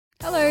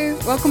Hello,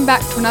 welcome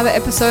back to another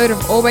episode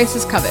of All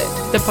Bases Covered,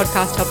 the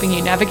podcast helping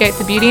you navigate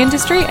the beauty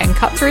industry and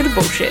cut through the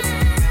bullshit.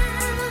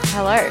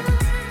 Hello.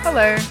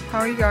 Hello, how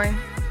are you going?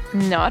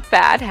 Not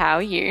bad, how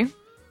are you?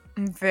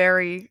 I'm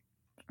very,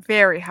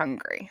 very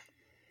hungry.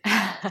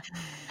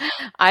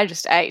 I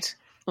just ate.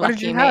 What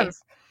did you have?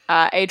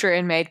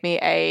 Adrian made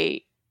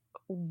me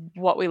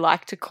what we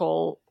like to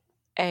call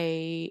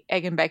a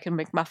egg and bacon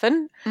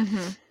McMuffin,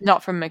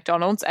 not from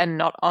McDonald's and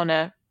not on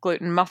a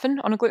gluten muffin,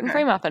 on a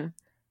gluten-free muffin.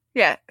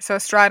 Yeah, so a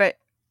strata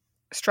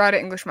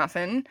English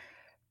muffin,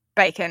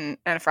 bacon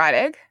and a fried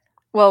egg.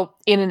 Well,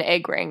 in an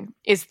egg ring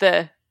is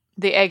the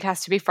egg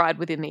has to be fried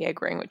within the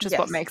egg ring, which is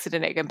what makes it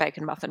an egg and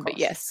bacon muffin. But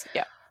yes,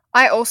 yeah.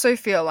 I also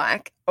feel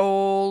like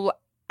all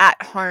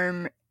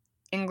at-home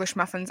English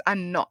muffins are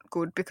not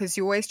good because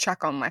you always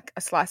chuck on like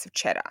a slice of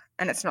cheddar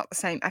and it's not the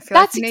same. I feel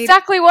that's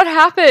exactly what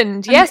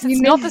happened. Yes, it's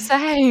not the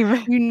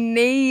same. You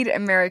need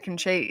American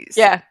cheese.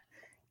 Yeah.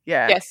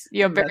 Yeah. Yes,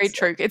 you're very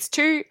true.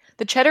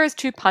 The cheddar is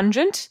too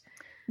pungent.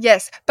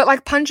 Yes, but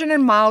like pungent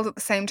and mild at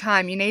the same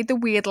time. You need the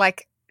weird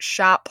like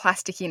sharp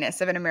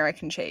plasticiness of an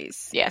American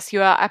cheese. Yes,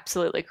 you are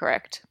absolutely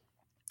correct.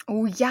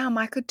 Oh, yum,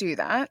 I could do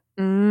that.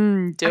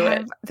 Do it. I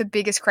have the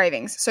biggest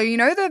cravings. So you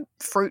know the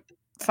fruit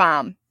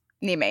farm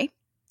near me?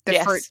 The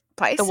fruit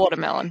place? The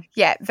watermelon.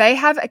 Yeah, they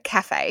have a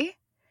cafe,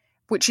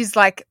 which is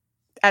like,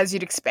 as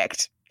you'd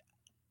expect,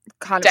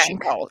 kind of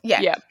shithole.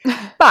 Yeah.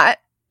 But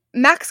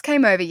Max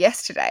came over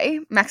yesterday.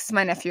 Max is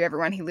my nephew,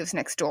 everyone. He lives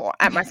next door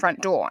at my front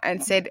door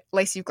and said,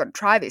 Lisa, you've got to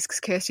try this because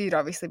Kirsty had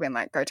obviously been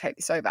like, go take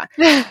this over.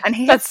 And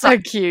he That's so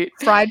cute.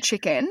 Fried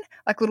chicken,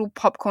 like little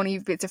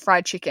popcorny bits of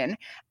fried chicken,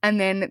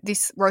 and then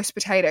this roast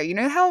potato. You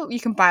know how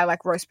you can buy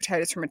like roast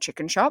potatoes from a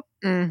chicken shop?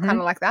 Kind of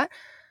like that.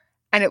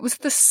 And it was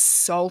the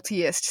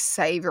saltiest,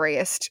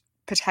 savoriest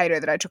potato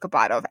that I took a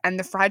bite of. And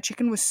the fried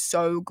chicken was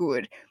so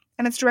good.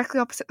 And it's directly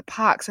opposite the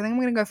park. So I think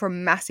I'm going to go for a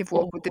massive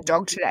walk with the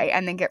dog today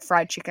and then get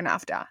fried chicken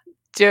after.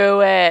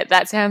 Do it.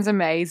 That sounds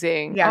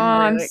amazing. Yeah,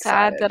 I'm really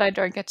sad that I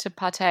don't get to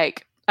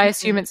partake. I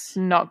assume it's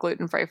not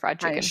gluten-free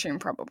fried chicken. I assume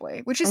probably.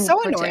 Which is so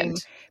annoying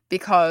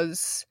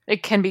because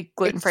it can be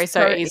gluten-free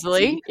so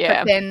easily.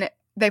 Yeah. But then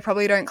they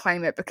probably don't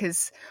claim it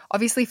because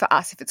obviously for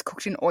us, if it's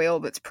cooked in oil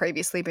that's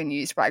previously been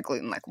used by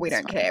gluten, like we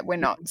don't care. We're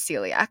not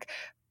celiac.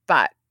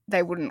 But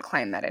they wouldn't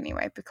claim that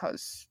anyway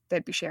because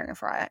they'd be sharing a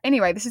fryer.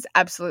 Anyway, this is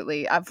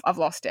absolutely, I've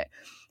lost it.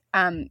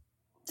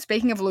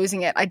 Speaking of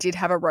losing it, I did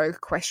have a rogue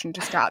question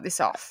to start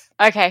this off.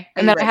 Okay,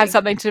 and then I have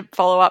something to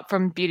follow up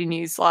from Beauty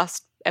News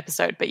last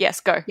episode, but yes,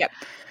 go. Yep.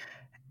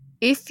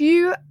 If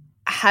you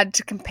had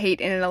to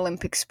compete in an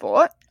Olympic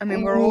sport, I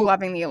mean, we're all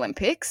loving the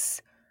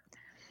Olympics,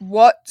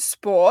 what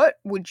sport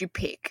would you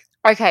pick?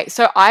 Okay,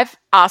 so I've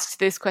asked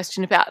this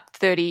question about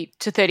 30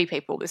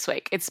 people this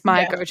week. It's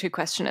my go-to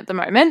question at the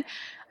moment.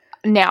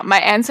 Now, my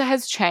answer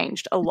has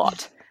changed a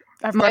lot.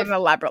 I've got an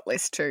elaborate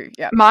list too.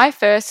 Yeah. My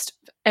first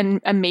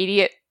and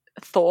immediate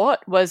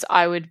thought was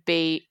I would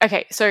be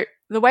okay. So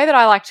the way that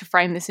I like to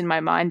frame this in my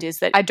mind is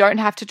that I don't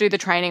have to do the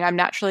training. I'm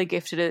naturally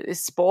gifted at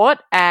this sport,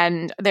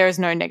 and there is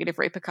no negative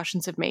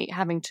repercussions of me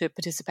having to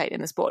participate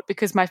in the sport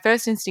because my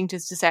first instinct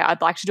is to say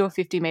I'd like to do a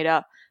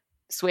 50-meter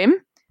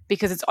swim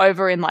because it's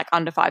over in like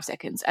under 5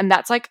 seconds, and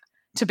that's like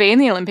to be in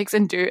the Olympics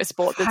and do a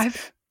sport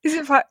that's. Is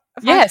it 5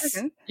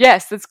 seconds?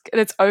 Yes,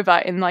 that's over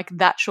in like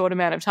that short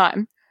amount of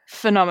time.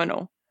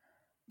 Phenomenal.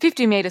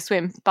 50-meter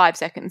swim, 5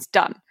 seconds,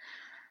 done.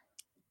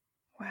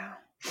 Wow.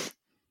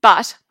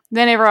 But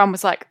then everyone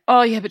was like,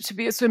 oh yeah, but to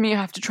be a swimmer you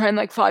have to train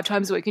like 5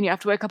 times a week and you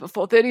have to wake up at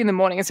 4:30 in the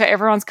morning. And so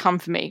everyone's come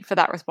for me for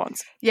that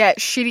response. Yeah,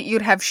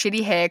 you'd have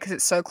shitty hair because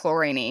it's so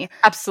chlorine-y.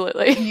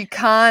 Absolutely. You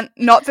can't,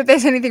 not that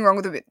there's anything wrong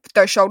with it,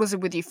 those shoulders are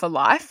with you for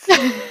life.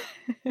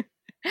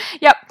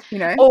 Yep. You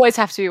know? Always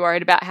have to be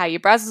worried about how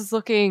your brazzers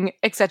looking,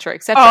 etc.,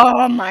 etc.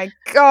 Oh my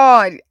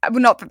God. Well,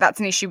 not that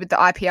that's an issue with the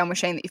IPL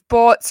machine that you've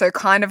bought, so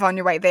kind of on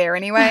your way there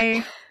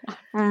anyway.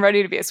 I'm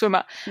ready to be a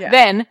swimmer. Yeah.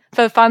 Then,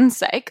 for fun's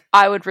sake,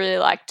 I would really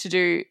like to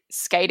do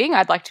skating.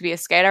 I'd like to be a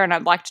skater and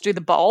I'd like to do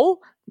the bowl.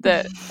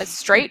 The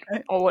street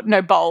or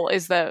no bowl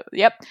is the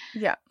yeah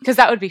because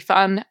that would be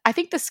fun. I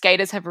think the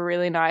skaters have a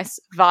really nice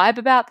vibe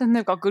about them.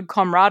 They've got good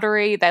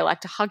camaraderie, they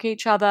like to hug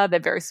each other, they're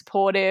very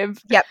supportive.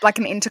 Like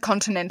an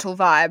intercontinental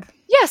vibe.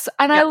 Yes,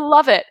 and I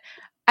love it.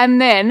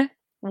 And then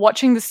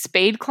watching the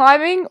speed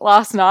climbing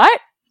last night,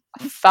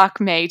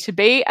 fuck me, to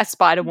be a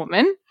Spider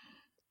Woman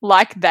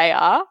like they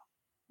are,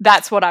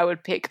 that's what I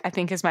would pick. I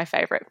think is my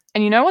favorite.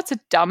 And you know what's a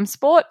dumb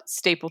sport?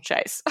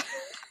 Steeplechase.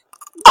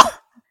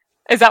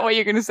 Is that what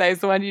you're going to say is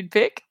the one you'd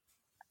pick?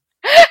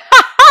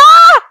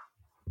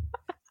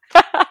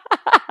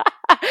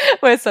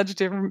 We're such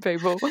different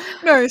people.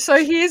 No,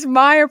 so here's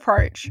my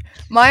approach.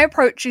 My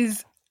approach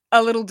is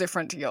a little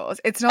different to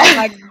yours. It's not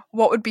like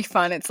what would be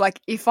fun. It's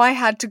like if I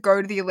had to go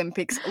to the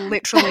Olympics,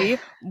 literally,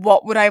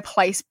 what would I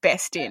place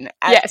best in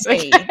as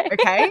me?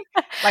 Okay?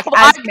 Like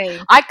as me.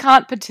 I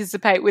can't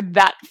participate with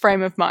that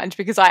frame of mind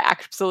because I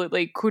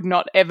absolutely could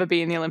not ever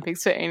be in the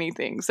Olympics for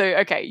anything. So,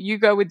 okay, you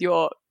go with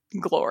your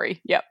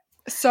glory. Yep.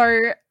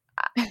 So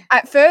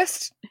at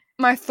first,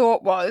 my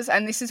thought was,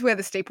 and this is where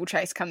the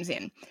steeplechase comes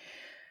in,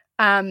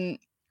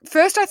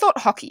 First I thought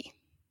hockey.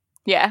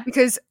 Yeah.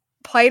 Because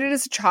played it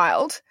as a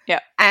child. Yeah.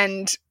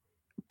 And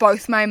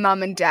both my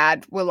mum and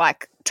dad were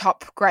like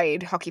top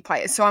grade hockey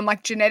players. So I'm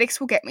like, genetics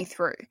will get me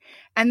through.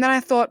 And then I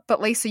thought,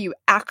 but Lisa, you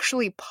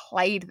actually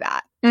played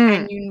that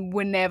and you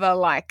were never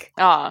like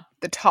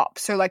the top.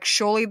 So like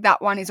surely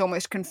that one is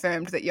almost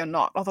confirmed that you're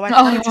not. Although I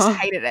kind of just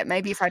hated it.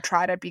 Maybe if I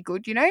tried, I'd be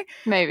good, you know?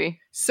 Maybe.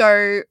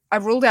 So I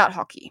ruled out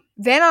hockey.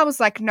 Then I was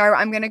like, no,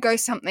 I'm going to go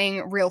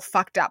something real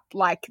fucked up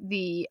like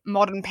the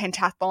modern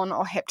pentathlon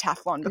or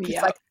heptathlon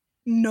because like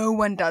no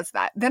one does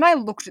that. Then I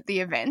looked at the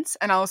events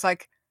and I was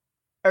like,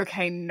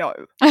 okay, no.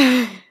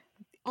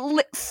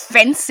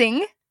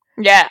 Fencing.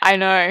 Yeah, I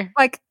know.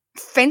 Like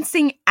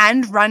fencing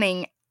and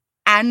running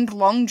and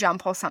long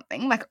jump or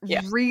something. Like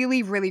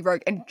really, really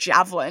rogue. And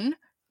javelin.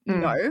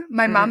 No.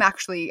 My mum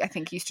actually, I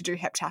think, used to do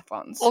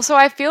heptathlons. Also,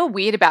 I feel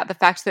weird about the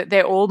fact that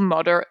they're all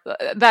moderate.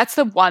 That's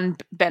the one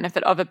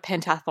benefit of a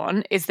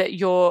pentathlon is that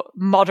you're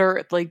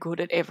moderately good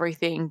at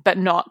everything, but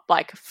not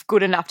like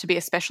good enough to be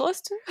a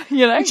specialist.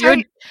 You know,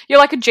 you're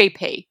like a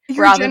GP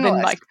rather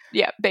than like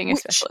being a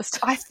specialist.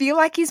 I feel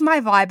like is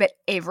my vibe at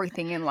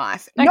everything in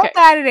life. Okay. Not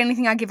bad at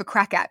anything I give a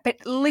crack at,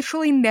 but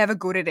literally never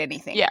good at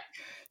anything. Yeah.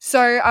 So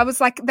I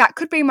was like, that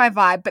could be my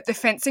vibe, but the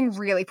fencing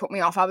really put me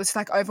off. I was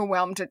like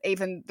overwhelmed at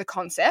even the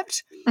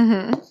concept.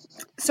 Mm-hmm.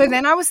 So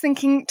then I was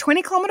thinking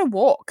 20-kilometer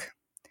walk.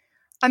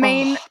 I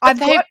mean,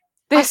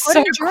 they're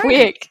so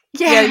quick.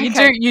 Yeah,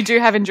 you do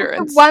have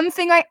endurance. The one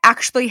thing I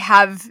actually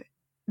have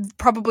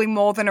probably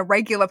more than a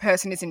regular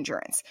person is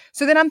endurance.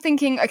 So then I'm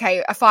thinking,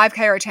 okay, a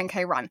 5K or a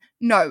 10K run.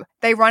 No,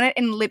 they run it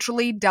in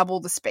literally double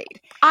the speed.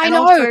 I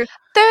know.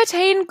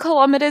 13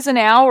 kilometers an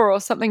hour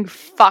or something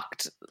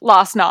fucked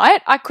last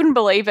night. I couldn't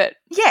believe it.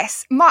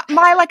 Yes. My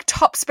like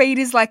top speed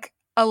is like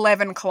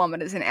 11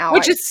 kilometers an hour.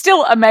 Which is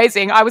still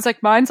amazing. I was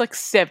like, mine's like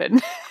 7.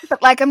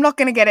 But like, I'm not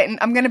going to get it. And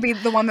I'm going to be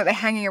the one that they're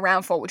hanging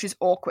around for, which is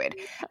awkward.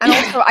 And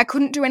also I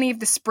couldn't do any of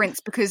the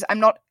sprints because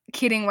I'm not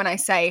kidding when I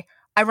say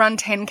I run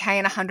 10K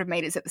and 100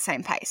 meters at the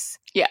same pace.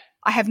 Yeah.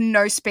 I have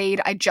no speed.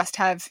 I just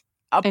have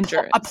a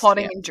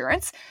plodding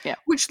endurance,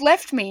 which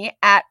left me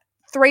at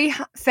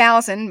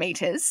 3,000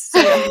 meters,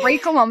 so a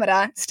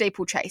 3-kilometer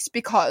steeplechase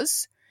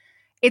because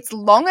it's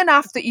long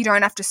enough that you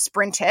don't have to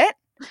sprint it,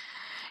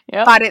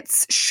 but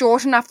it's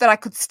short enough that I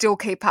could still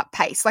keep up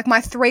pace. Like my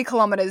 3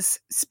 kilometers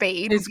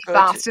speed is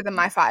faster than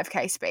my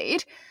 5K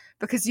speed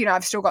because, you know,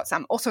 I've still got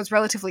some. Also, it's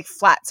relatively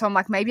flat, so I'm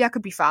like, maybe I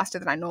could be faster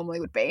than I normally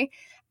would be.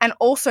 And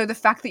also the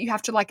fact that you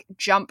have to like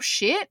jump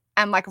shit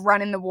and like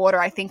run in the water,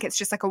 I think it's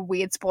just like a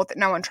weird sport that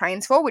no one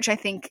trains for, which I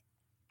think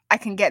I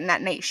can get in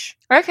that niche.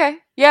 Okay.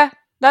 Yeah,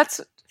 that's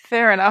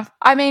fair enough.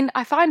 I mean,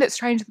 I find it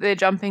strange that they're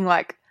jumping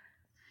like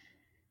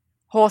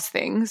horse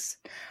things.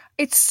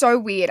 It's so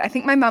weird. I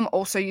think my mum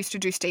also used to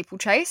do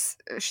steeplechase.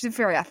 She's a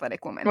very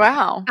athletic woman.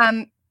 Wow.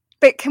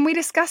 But can we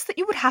discuss that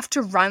you would have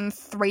to run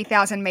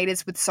 3,000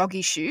 meters with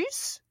soggy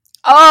shoes?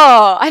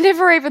 Oh, I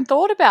never even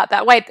thought about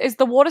that. Wait, is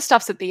the water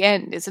stuff's at the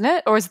end, isn't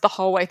it? Or is it the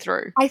whole way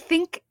through? I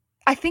think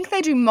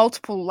they do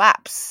multiple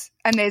laps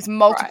and there's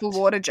multiple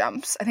water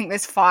jumps. I think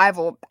there's 5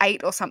 or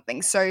 8 or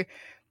something. So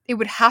it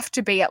would have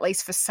to be at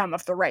least for some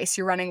of the race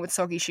you're running with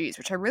soggy shoes,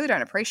 which I really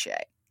don't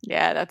appreciate.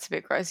 Yeah, that's a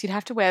bit gross. You'd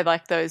have to wear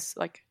like those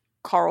like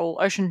coral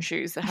ocean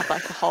shoes that have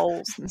like the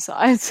holes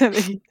inside.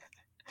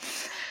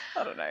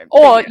 I don't know.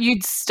 Or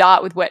you'd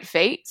start with wet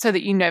feet so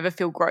that you never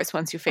feel gross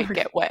once your feet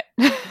get wet.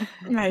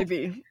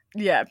 Maybe.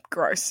 Yeah,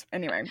 gross.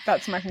 Anyway,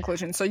 that's my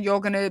conclusion. So you're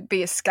going to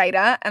be a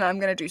skater and I'm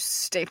going to do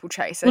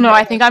steeplechase. Well, no,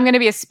 I think I'm going to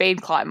be a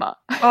speed climber.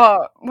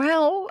 Oh,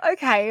 well,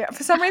 okay.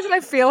 For some reason I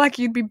feel like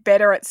you'd be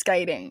better at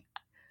skating.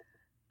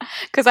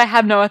 Because I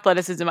have no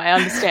athleticism, I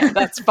understand.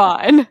 That's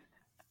fine.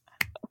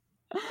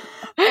 All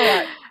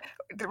right.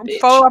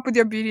 Follow up with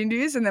your beauty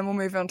news and then we'll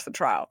move on to the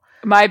trial.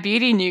 My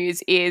beauty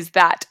news is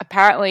that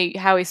apparently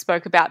how we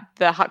spoke about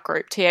the Hut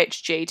Group,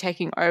 THG,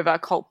 taking over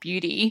Cult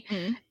Beauty,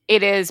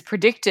 it is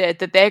predicted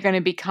that they're going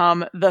to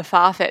become the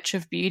Farfetch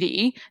of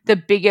beauty, the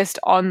biggest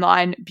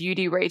online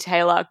beauty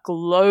retailer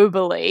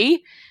globally,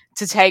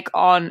 to take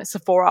on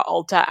Sephora,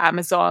 Ulta,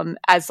 Amazon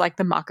as like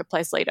the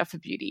marketplace leader for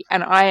beauty.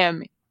 And I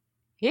am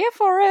here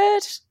for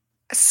it.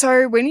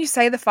 So when you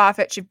say the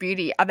Farfetch of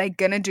beauty, are they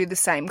going to do the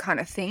same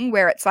kind of thing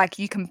where it's like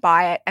you can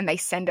buy it and they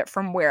send it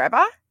from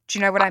wherever? Do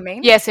you know what I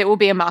mean? Yes, it will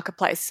be a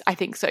marketplace. I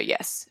think so,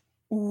 yes.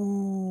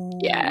 Ooh.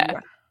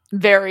 Yeah.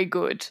 Very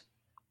good.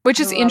 Which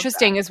is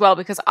interesting as well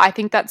because I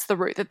think that's the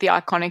route that The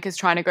Iconic is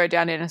trying to go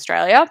down in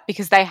Australia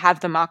because they have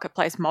the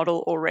marketplace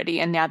model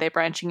already and now they're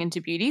branching into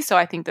beauty. So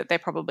I think that they're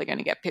probably going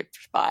to get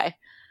pipped by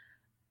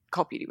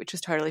Cult Beauty, which is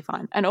totally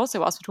fine. And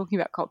also, whilst we're talking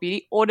about Cult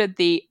Beauty, ordered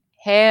the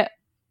hair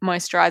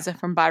moisturizer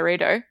from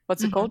Byredo.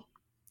 What's it called?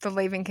 The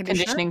leave-in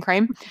conditioning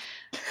cream.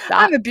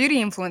 I'm a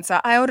beauty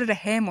influencer. I ordered a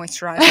hair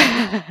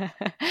moisturizer.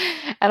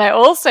 And I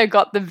also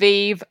got the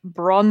Vive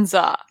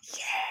bronzer.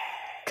 Yeah.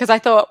 Because I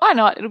thought, why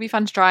not? It'll be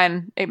fun to try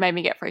and it made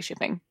me get free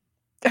shipping.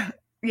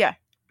 Yeah.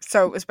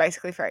 So it was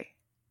basically free.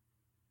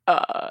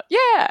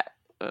 Yeah.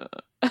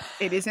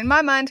 It is in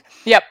my mind.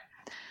 Yep.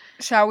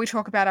 Shall we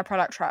talk about our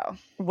product trial?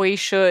 We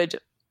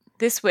should.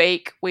 This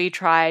week, we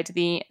tried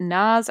the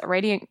NARS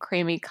Radiant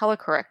Creamy Color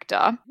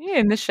Corrector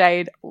in the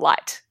shade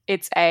Light.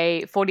 It's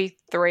a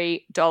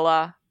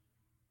 $43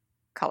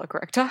 color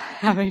corrector.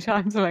 How many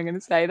times am I going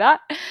to say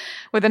that?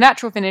 With a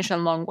natural finish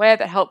and long wear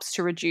that helps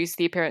to reduce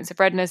the appearance of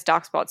redness,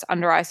 dark spots,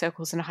 under eye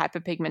circles, and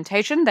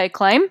hyperpigmentation, they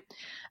claim.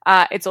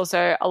 It's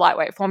also a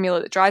lightweight formula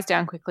that dries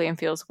down quickly and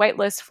feels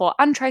weightless for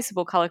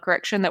untraceable color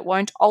correction that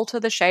won't alter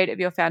the shade of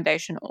your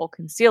foundation or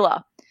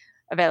concealer.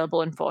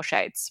 Available in 4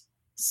 shades.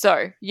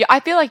 So, yeah, I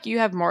feel like you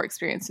have more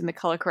experience in the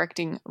color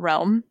correcting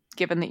realm,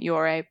 given that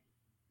you're a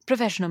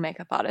professional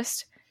makeup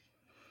artist.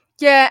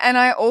 Yeah, and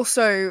I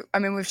also, I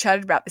mean, we've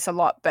chatted about this a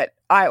lot, but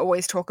I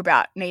always talk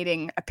about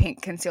needing a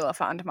pink concealer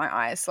for under my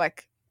eyes.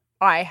 Like,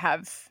 I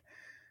have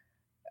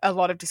a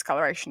lot of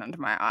discoloration under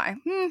my eye.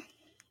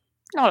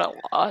 Not a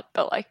lot,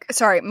 but like...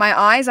 Sorry, my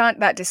eyes aren't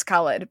that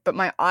discolored, but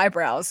my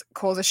eyebrows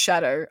cause a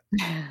shadow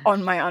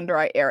on my under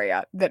eye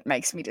area that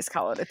makes me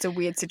discolored. It's a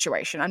weird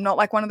situation. I'm not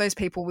like one of those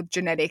people with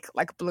genetic,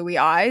 like, bluey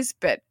eyes,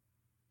 but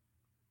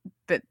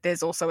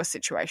there's also a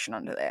situation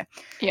under there.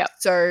 Yeah.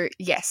 So,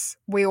 yes,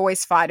 we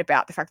always fight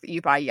about the fact that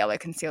you buy yellow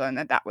concealer and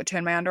that would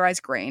turn my under eyes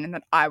green, and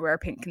that I wear a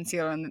pink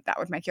concealer and that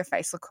would make your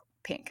face look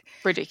pink.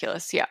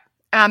 Ridiculous, yeah.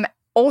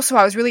 Also,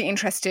 I was really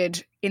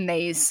interested in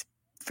these,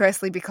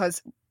 firstly,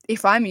 because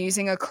if I'm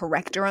using a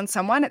corrector on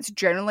someone, it's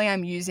generally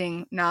I'm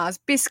using NARS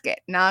Biscuit,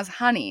 NARS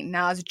Honey,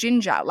 NARS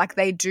Ginger. Like,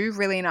 they do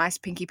really nice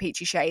pinky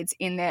peachy shades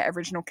in their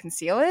original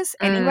concealers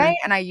anyway,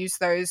 and I use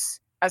those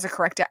as a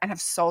corrector and have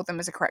sold them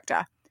as a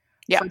corrector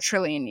for a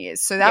trillion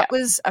years. So that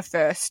was a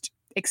first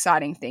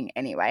exciting thing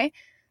anyway.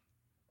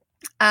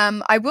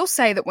 I will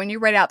say that when you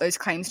read out those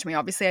claims to me,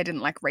 obviously I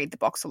didn't like read the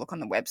box or look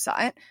on the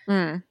website.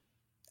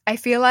 I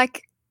feel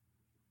like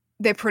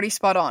they're pretty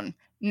spot on.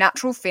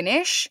 Natural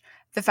finish,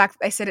 the fact that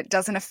they said it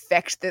doesn't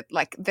affect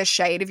the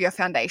shade of your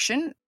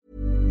foundation.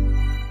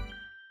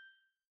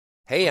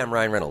 Hey, I'm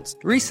Ryan Reynolds.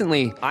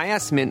 Recently, I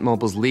asked Mint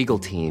Mobile's legal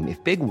team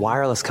if big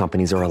wireless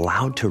companies are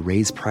allowed to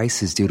raise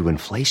prices due to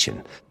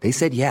inflation. They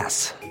said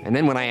yes. And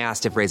then when I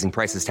asked if raising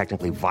prices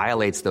technically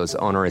violates those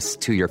onerous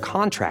 2-year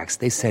contracts,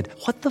 they said,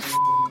 "What the f***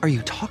 are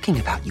you talking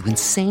about, you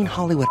insane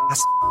Hollywood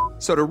ass?"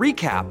 So to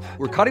recap,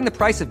 we're cutting the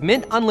price of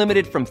Mint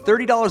Unlimited from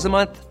 $30 a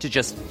month to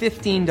just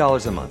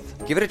 $15 a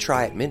month. Give it a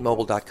try at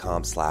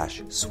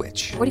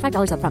mintmobile.com/switch.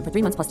 $45 up front for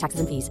 3 months plus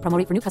taxes and fees. Promo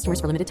rate for new customers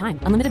for limited time.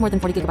 Unlimited more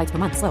than 40 gigabytes per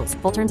month. Slows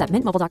full terms at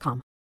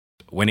mintmobile.com.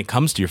 When it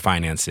comes to your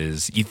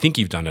finances, you think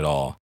you've done it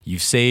all.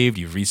 You've saved,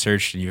 you've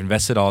researched, and you've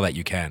invested all that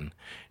you can.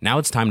 Now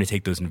it's time to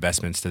take those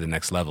investments to the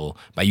next level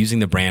by using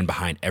the brand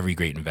behind every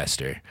great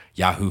investor,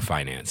 Yahoo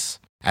Finance.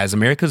 As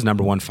America's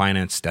 #1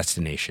 finance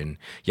destination,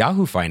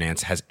 Yahoo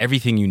Finance has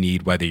everything you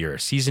need, whether you're a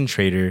seasoned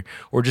trader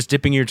or just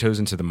dipping your toes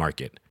into the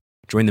market.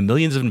 Join the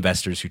millions of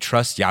investors who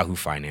trust Yahoo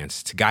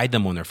Finance to guide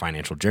them on their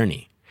financial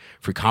journey.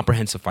 For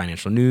comprehensive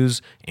financial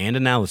news and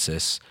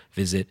analysis,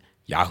 visit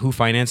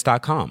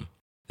yahoofinance.com,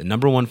 the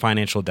 #1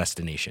 financial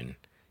destination,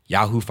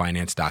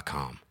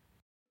 yahoofinance.com.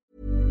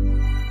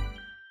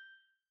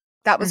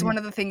 That was one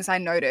of the things I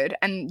noted,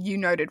 and you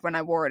noted when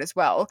I wore it as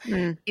well,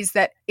 is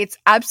that it's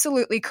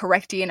absolutely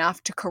correcty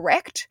enough to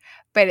correct,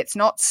 but it's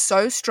not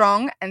so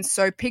strong and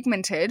so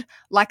pigmented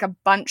like a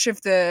bunch of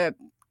the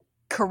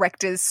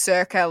correctors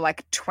circa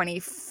like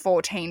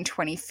 2014,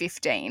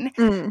 2015,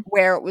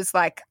 where it was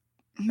like,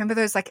 remember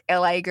those like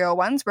LA girl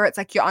ones where it's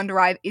like your under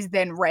eye is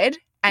then red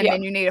and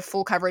then you need a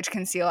full coverage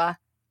concealer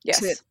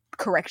to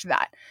correct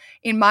that.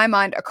 In my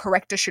mind, a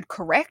corrector should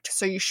correct,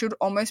 so you should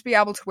almost be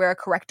able to wear a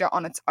corrector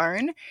on its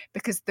own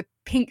because the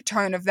pink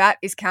tone of that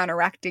is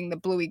counteracting the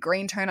bluey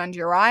green tone under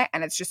your eye,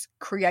 and it's just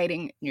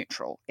creating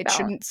neutral. It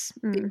Balance.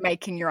 Shouldn't be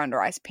making your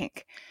under eyes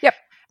pink. Yep.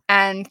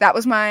 And that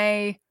was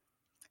my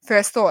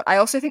first thought. I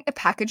also think the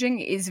packaging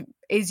is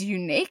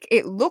unique.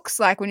 It looks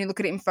like, when you look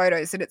at it in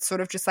photos, that it's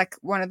sort of just like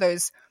one of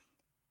those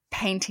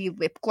painty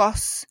lip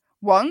gloss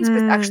ones, but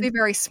it's actually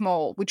very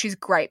small, which is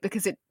great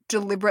because it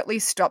deliberately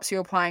stops you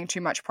applying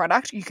too much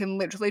product. You can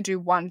literally do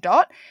 1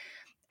 dot.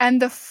 And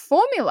the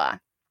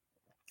formula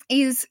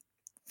is,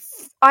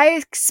 I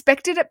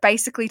expected it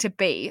basically to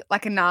be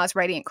like a NARS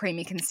Radiant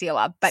Creamy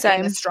Concealer, but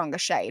in a stronger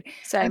shade.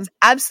 It's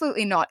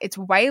absolutely not. It's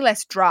way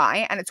less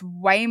dry and it's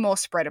way more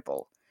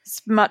spreadable.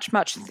 It's much,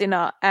 much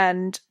thinner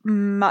and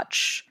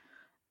much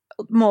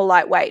more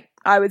lightweight,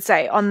 I would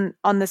say, on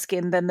the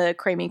skin than the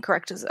creamy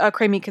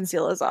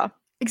concealers are.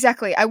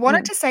 Exactly. I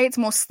wanted to say it's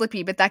more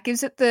slippy, but that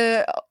gives it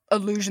the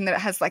illusion that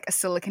it has like a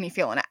silicone-y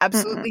feel, and it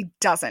absolutely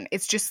doesn't.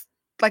 It's just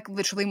like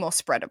literally more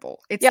spreadable.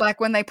 It's like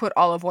when they put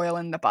olive oil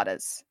in the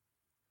butters.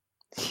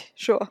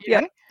 Sure.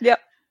 Yeah. Yep.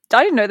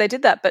 I didn't know they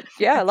did that, but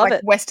yeah, I love like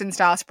it. Western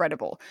Star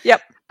spreadable.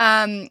 Yep.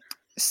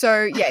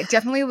 So yeah,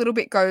 definitely a little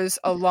bit goes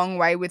a long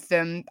way with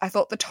them. I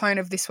thought the tone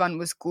of this one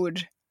was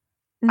good.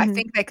 I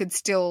think they could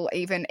still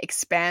even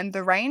expand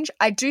the range.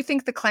 I do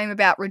think the claim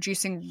about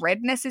reducing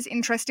redness is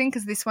interesting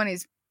because this one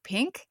is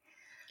pink.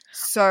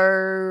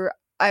 So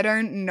I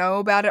don't know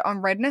about it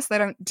on Redness. They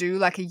don't do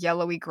like a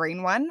yellowy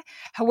green one.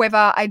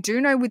 However, I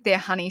do know with their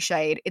honey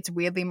shade, it's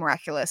weirdly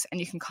miraculous and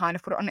you can kind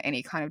of put it on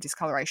any kind of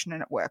discoloration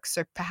and it works.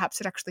 So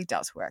perhaps it actually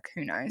does work.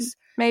 Who knows?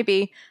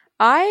 Maybe.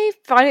 I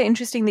find it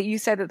interesting that you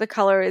say that the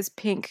colour is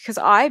pink because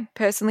I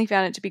personally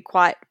found it to be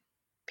quite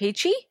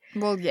peachy.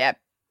 Well, yeah.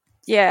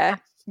 Yeah.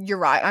 You're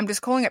right. I'm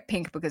just calling it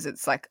pink because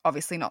it's like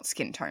obviously not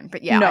skin tone.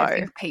 But yeah, No. I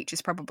think peach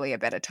is probably a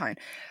better tone.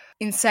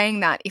 In saying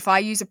that, if I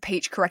use a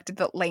peach corrector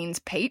that leans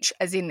peach,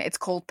 as in it's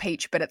called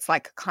peach, but it's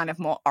like kind of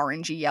more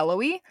orangey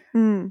yellowy,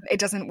 it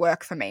doesn't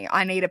work for me.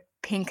 I need a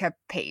pinker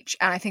peach.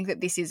 And I think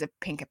that this is a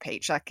pinker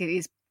peach. Like it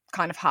is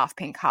kind of half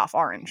pink, half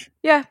orange.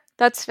 Yeah,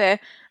 that's fair.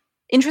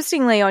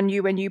 Interestingly, on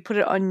you, when you put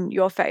it on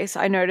your face,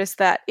 I noticed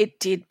that it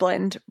did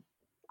blend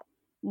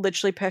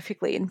literally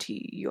perfectly into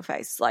your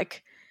face.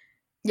 Like,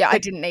 yeah, I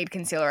didn't need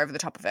concealer over the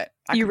top of it.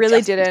 You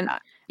really didn't.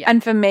 Yeah.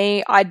 And for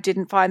me, I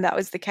didn't find that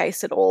was the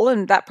case at all.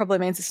 And that probably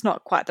means it's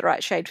not quite the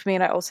right shade for me.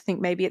 And I also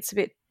think maybe it's a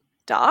bit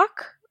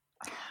dark.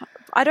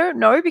 I don't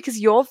know because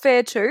you're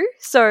fair too.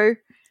 So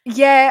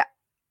yeah,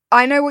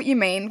 I know what you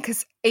mean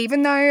because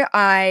even though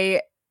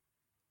I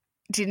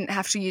didn't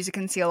have to use a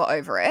concealer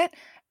over it,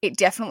 it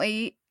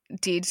definitely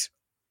did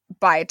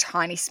by a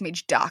tiny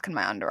smidge darken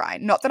my under eye.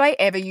 Not that I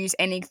ever use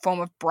any form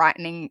of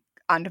brightening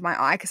under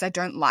my eye because I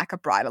don't like a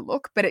brighter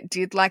look, but it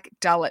did like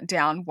dull it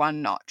down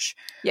one notch.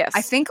 Yes.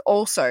 I think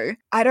also,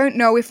 I don't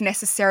know if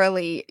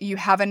necessarily you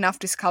have enough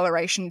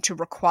discoloration to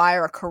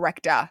require a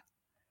corrector,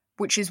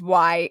 which is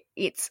why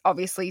it's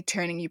obviously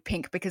turning you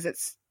pink because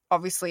it's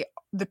obviously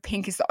the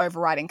pink is the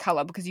overriding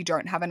color because you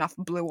don't have enough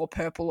blue or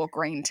purple or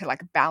green to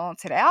like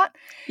balance it out.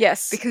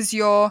 Yes. Because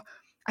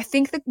I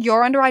think that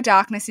your under eye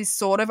darkness is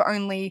sort of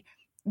only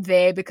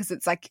there because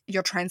it's like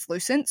you're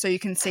translucent so you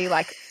can see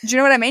like, do you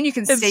know what I mean? You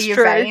can see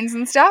your veins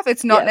and stuff.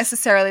 It's not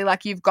necessarily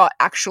like you've got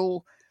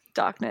actual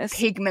darkness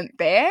pigment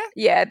there.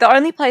 Yeah, the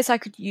only place I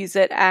could use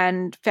it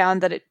and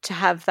found that it to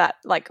have that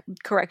like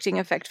correcting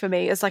effect for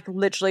me is like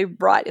literally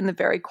right in the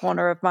very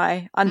corner of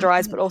my under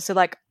eyes, but also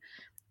like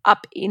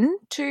up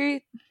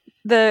into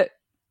the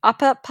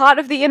upper part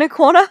of the inner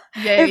corner,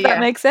 if that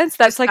makes sense.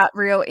 That's just like that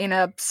real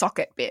inner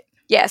socket bit.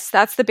 Yes,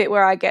 that's the bit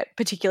where I get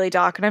particularly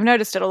dark, and I've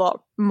noticed it a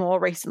lot more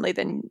recently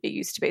than it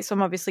used to be. So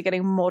I'm obviously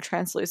getting more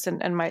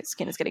translucent and my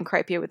skin is getting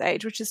crepier with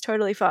age, which is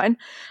totally fine.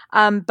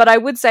 But I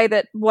would say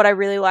that what I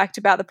really liked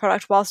about the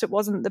product, whilst it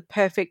wasn't the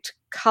perfect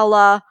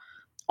colour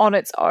on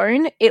its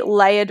own, it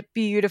layered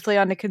beautifully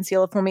under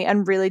concealer for me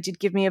and really did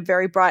give me a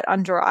very bright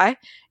under eye.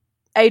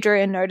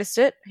 Adrian noticed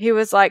it. He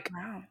was like,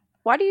 wow,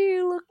 why do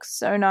you look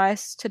so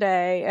nice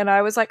today? And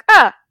I was like,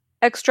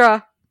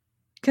 extra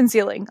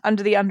concealing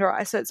under the under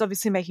eye, so it's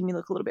obviously making me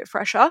look a little bit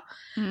fresher.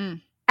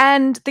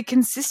 And the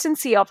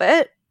consistency of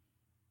it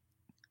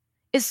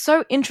is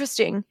so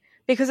interesting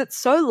because it's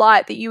so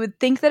light that you would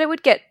think that it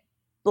would get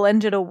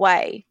blended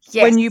away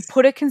when you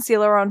put a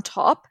concealer on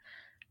top,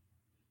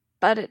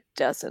 but it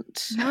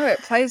doesn't. No, it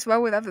plays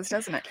well with others,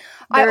 doesn't it?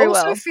 Very I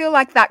also well. feel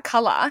like that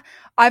colour,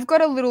 I've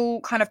got a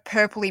little kind of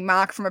purpley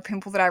mark from a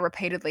pimple that I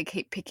repeatedly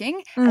keep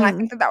picking, and I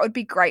think that would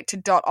be great to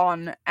dot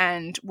on,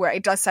 and where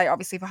it does say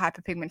obviously for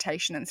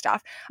hyperpigmentation and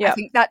stuff. I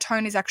think that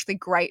tone is actually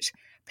great.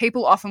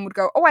 People often would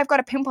go, I've got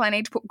a pimple, I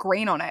need to put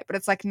green on it. But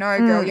it's like, no,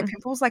 girl, your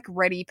pimple's like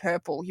ready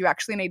purple. You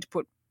actually need to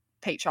put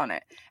peach on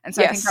it. And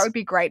so I think that would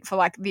be great for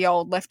like the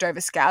old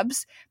leftover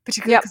scabs,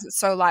 particularly because it's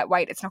so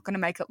lightweight, it's not going to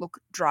make it look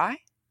dry.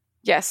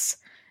 Yes.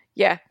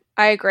 Yeah,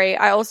 I agree.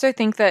 I also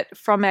think that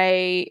from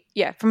a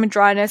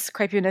dryness,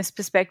 crepiness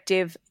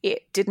perspective,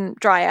 it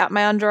didn't dry out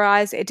my under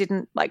eyes. It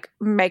didn't like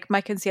make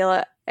my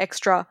concealer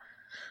extra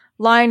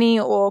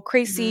liney or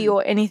creasy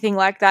or anything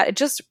like that. It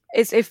just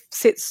it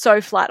sits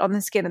so flat on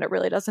the skin that it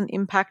really doesn't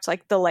impact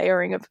like the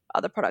layering of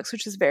other products,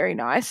 which is very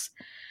nice.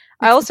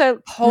 I also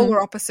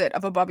polar opposite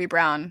of a Bobbi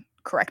Brown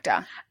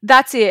corrector.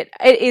 That's it.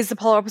 It is the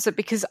polar opposite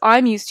because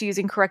I'm used to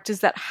using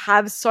correctors that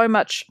have so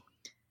much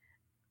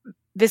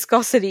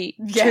viscosity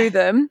to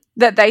them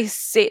that they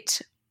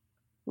sit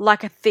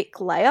like a thick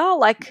layer,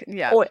 like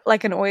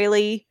like an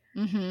oily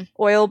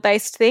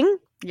oil-based thing.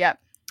 Yep.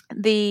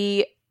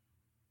 The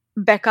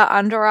Becca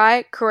Under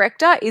Eye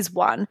Corrector is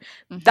one.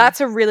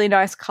 That's a really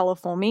nice colour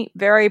for me.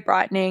 Very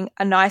brightening.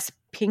 A nice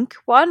pink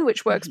one,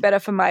 which works better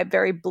for my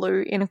very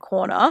blue inner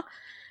corner.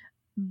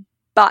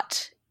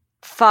 But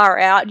far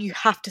out, you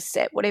have to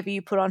set whatever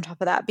you put on top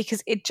of that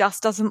because it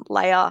just doesn't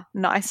layer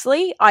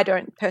nicely, I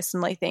don't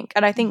personally think.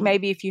 And I think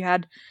maybe if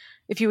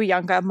you were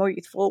younger, more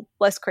youthful,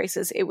 less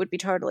creases, it would be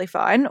totally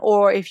fine.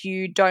 Or if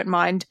you don't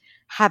mind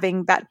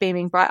having that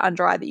beaming bright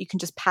under eye that you can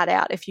just pat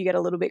out if you get a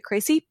little bit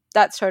creasy,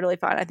 that's totally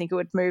fine. I think it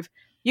would move.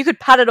 You could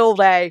pat it all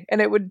day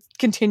and it would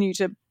continue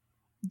to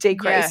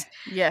decrease.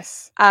 Yeah.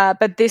 Yes.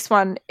 But this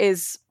one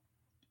is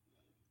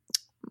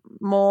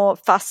more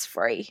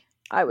fuss-free,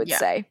 I would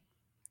say.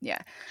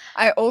 Yeah.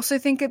 I also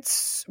think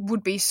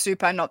would be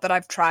super, not that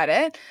I've tried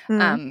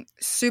it,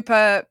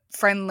 super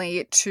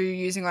friendly to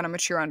using on a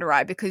mature under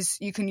eye because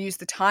you can use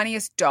the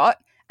tiniest dot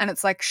and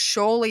it's like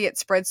surely it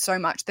spreads so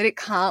much that it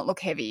can't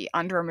look heavy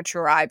under a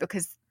mature eye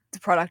because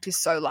the product is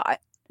so light.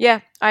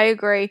 Yeah, I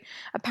agree.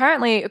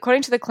 Apparently,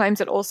 according to the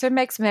claims, it also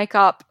makes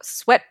makeup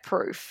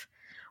sweat-proof,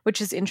 which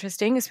is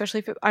interesting,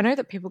 especially if I know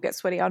that people get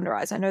sweaty under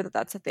eyes. I know that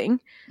that's a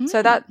thing.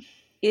 So that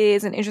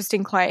is an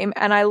interesting claim.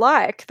 And I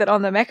like that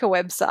on the Mecca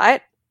website,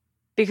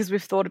 because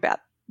we've thought about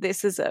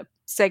this as a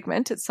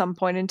segment at some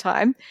point in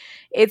time,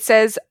 it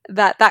says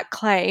that that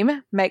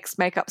claim, makes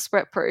makeup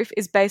sweat-proof,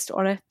 is based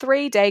on a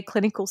 3-day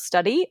clinical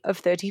study of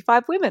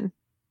 35 women.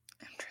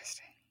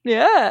 Interesting.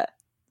 Yeah.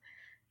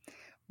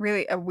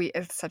 Really,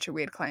 it's such a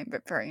weird claim,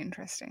 but very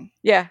interesting.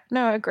 Yeah,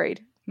 no, agreed.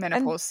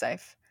 Menopause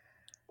safe.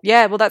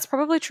 Yeah, well, that's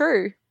probably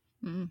true.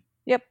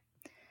 Yep.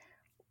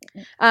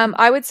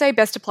 I would say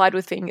best applied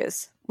with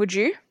fingers. Would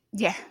you?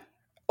 Yeah.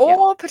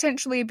 Or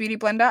potentially a beauty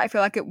blender. I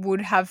feel like it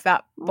would have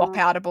that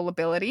bop-outable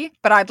ability,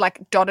 but I'd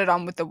like dot it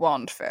on with the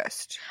wand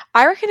first.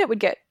 I reckon it would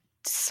get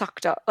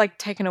sucked up, like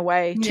taken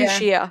away to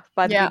sheer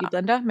by the beauty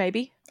blender,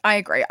 maybe. I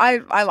agree.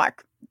 I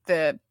like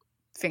the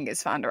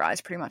fingers for under eyes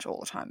pretty much all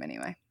the time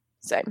anyway.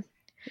 Same.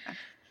 Yeah.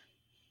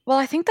 Well,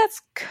 I think that's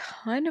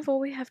kind of all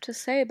we have to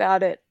say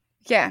about it.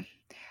 Yeah.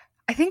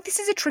 I think this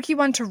is a tricky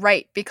one to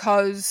rate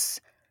because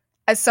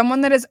as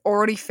someone that has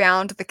already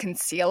found the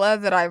concealer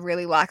that I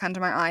really like under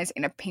my eyes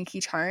in a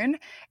pinky tone,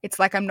 it's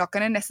like I'm not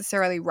going to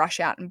necessarily rush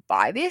out and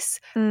buy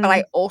this, but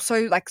I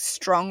also like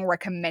strong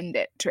recommend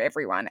it to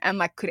everyone and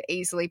like could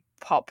easily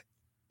pop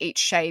each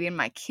shade in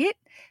my kit.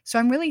 So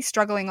I'm really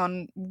struggling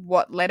on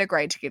what letter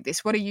grade to give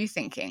this. What are you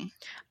thinking?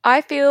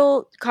 I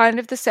feel kind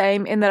of the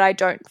same in that I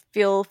don't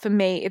feel, for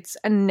me, it's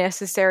a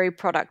necessary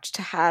product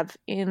to have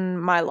in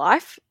my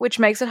life, which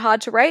makes it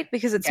hard to rate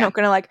because it's not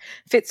going to like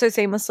fit so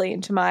seamlessly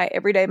into my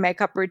everyday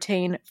makeup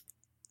routine.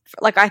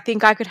 Like I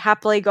think I could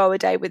happily go a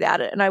day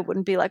without it and I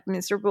wouldn't be like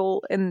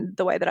miserable in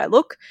the way that I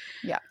look.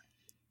 Yeah.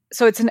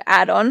 So it's an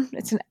add-on.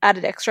 It's an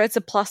added extra. It's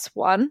a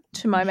 +1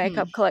 to my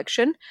makeup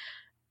collection.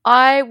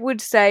 I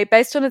would say,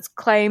 based on its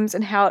claims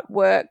and how it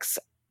works,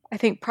 I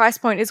think price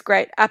point is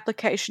great,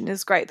 application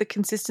is great, the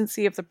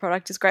consistency of the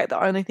product is great.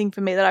 The only thing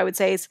for me that I would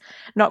say is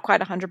not quite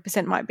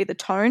 100% might be the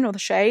tone or the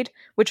shade,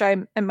 which I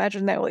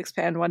imagine they will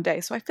expand one day.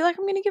 So I feel like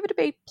I'm going to give it a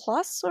B+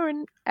 or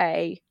an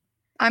A.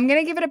 I'm going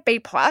to give it a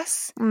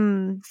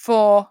B+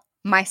 for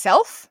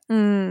myself,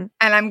 and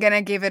I'm going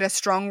to give it a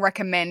strong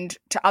recommend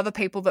to other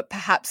people that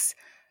perhaps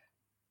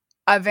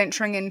are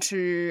venturing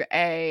into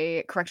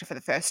a corrector for the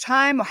first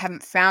time or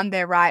haven't found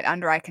their right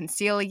under-eye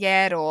concealer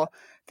yet or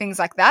things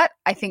like that.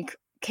 I think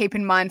keep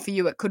in mind for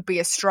you it could be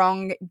a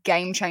strong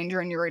game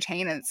changer in your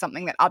routine and it's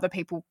something that other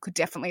people could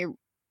definitely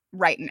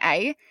rate an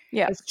A.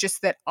 Yeah. It's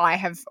just that I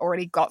have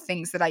already got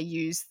things that I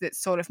use that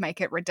sort of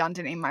make it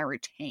redundant in my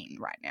routine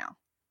right now.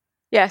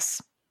 Yes.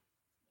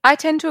 I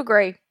tend to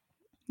agree.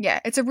 Yeah,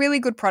 it's a really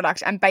good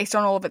product and based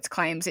on all of its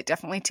claims, it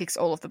definitely ticks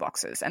all of the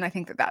boxes. And I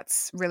think that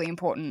that's really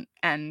important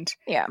and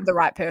the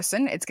right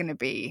person, it's going to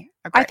be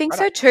a great product.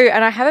 So too.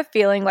 And I have a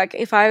feeling like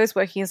if I was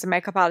working as a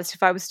makeup artist,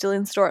 if I was still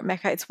in store at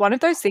Mecca, it's one of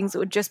those things that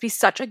would just be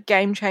such a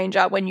game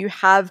changer when you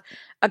have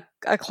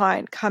a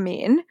client come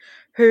in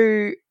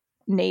who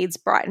needs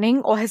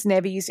brightening or has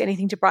never used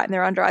anything to brighten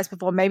their under eyes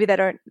before. Maybe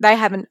they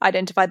haven't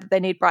identified that they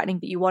need brightening,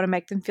 but you want to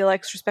make them feel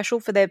extra special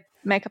for their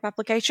makeup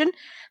application.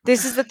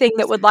 This is the thing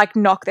that would like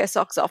knock their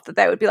socks off, that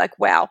they would be like,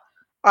 wow,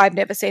 I've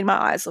never seen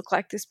my eyes look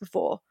like this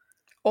before.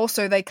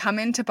 Also, they come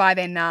in to buy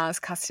their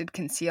NARS custard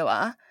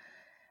concealer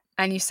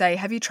and you say,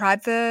 have you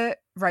tried the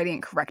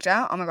Radiant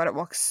Corrector? Oh my God, it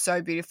works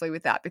so beautifully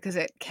with that because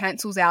it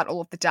cancels out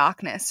all of the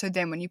darkness. So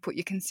then when you put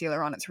your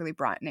concealer on, it's really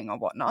brightening or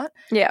whatnot.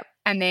 Yeah.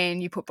 And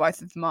then you put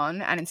both of them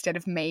on and instead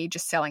of me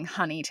just selling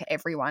honey to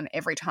everyone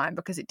every time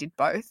because it did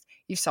both,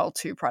 you've sold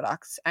 2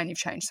 products and you've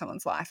changed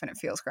someone's life and it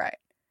feels great.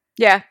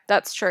 Yeah,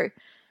 that's true.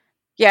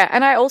 Yeah,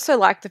 and I also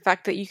like the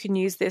fact that you can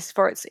use this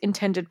for its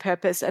intended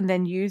purpose and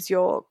then use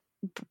your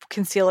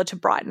concealer to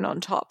brighten on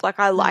top. Like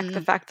I like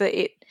the fact that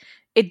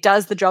it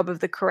does the job of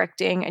the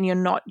correcting and you're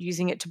not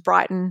using it to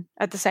brighten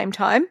at the same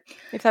time,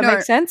 if that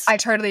makes sense. I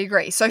totally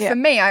agree. So for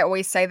me, I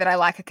always say that I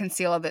like a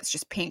concealer that's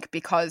just pink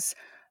because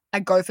I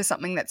go for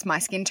something that's my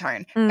skin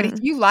tone. But if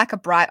you like a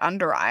bright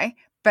under eye,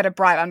 but a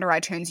bright under eye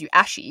turns you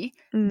ashy,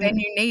 then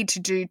you need to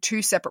do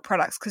 2 separate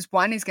products because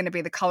one is going to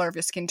be the color of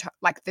your skin tone,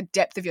 like the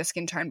depth of your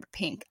skin tone, but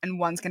pink, and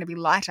one's going to be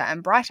lighter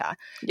and brighter.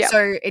 Yep.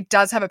 So it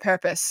does have a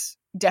purpose,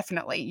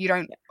 definitely. You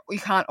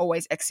can't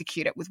always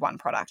execute it with one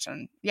product.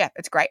 And yeah,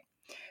 it's great.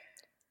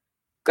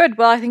 Good.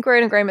 Well, I think we're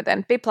in agreement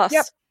then. B+.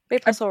 Yep. B+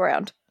 all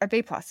around. A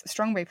B+, a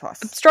strong B+. A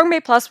strong B+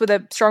 with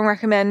a strong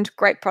recommend,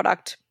 great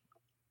product.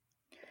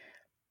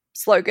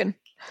 Slogan.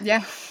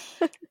 Yeah.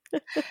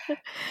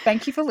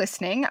 Thank you for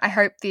listening. I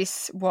hope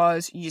this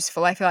was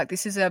useful. I feel like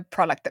this is a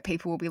product that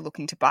people will be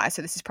looking to buy.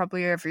 So this is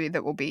probably a review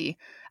that will be,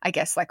 I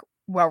guess, like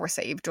well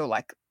received or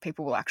like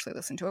people will actually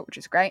listen to it, which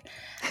is great.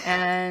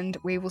 And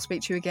we will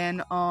speak to you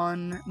again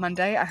on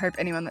Monday. I hope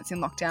anyone that's in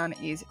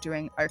lockdown is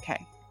doing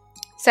okay.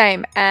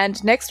 Same.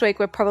 And next week,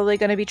 we're probably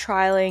going to be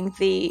trialing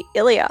the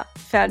Ilia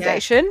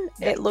foundation,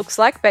 it looks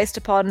like, based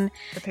upon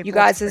you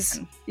guys'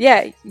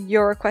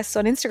 your requests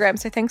on Instagram.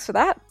 So thanks for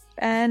that.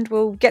 And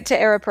we'll get to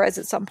Aeropress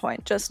at some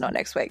point, just not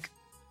next week.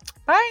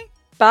 Bye.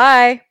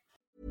 Bye.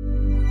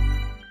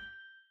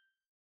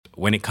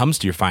 When it comes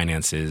to your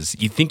finances,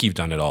 you think you've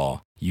done it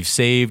all. You've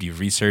saved, you've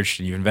researched,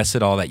 and you've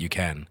invested all that you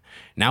can.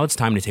 Now it's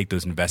time to take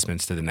those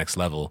investments to the next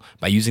level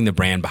by using the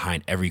brand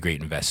behind every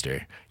great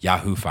investor,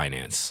 Yahoo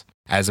Finance.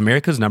 As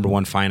America's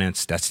 #1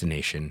 finance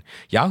destination,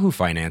 Yahoo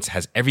Finance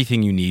has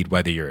everything you need,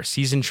 whether you're a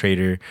seasoned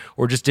trader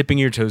or just dipping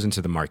your toes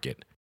into the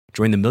market.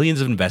 Join the millions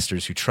of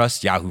investors who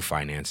trust Yahoo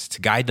Finance to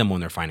guide them on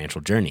their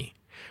financial journey.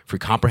 For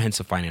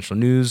comprehensive financial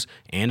news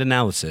and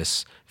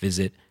analysis,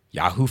 visit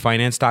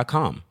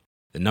yahoofinance.com,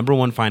 the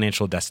 #1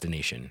 financial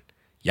destination,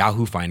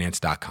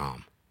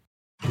 yahoofinance.com.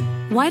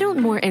 Why don't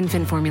more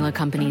infant formula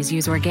companies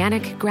use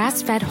organic,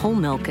 grass-fed whole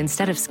milk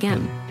instead of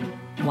skim?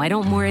 Why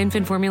don't more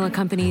infant formula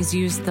companies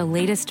use the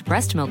latest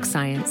breast milk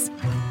science?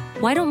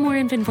 Why don't more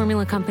infant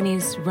formula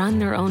companies run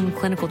their own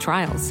clinical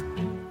trials?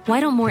 Why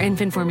don't more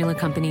infant formula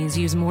companies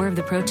use more of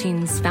the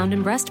proteins found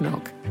in breast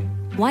milk?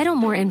 Why don't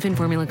more infant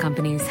formula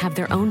companies have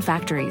their own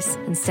factories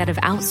instead of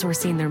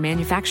outsourcing their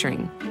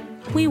manufacturing?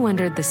 We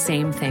wondered the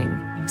same thing.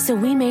 So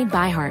we made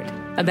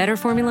ByHeart, a better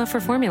formula for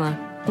formula.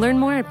 Learn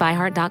more at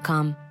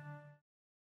byheart.com.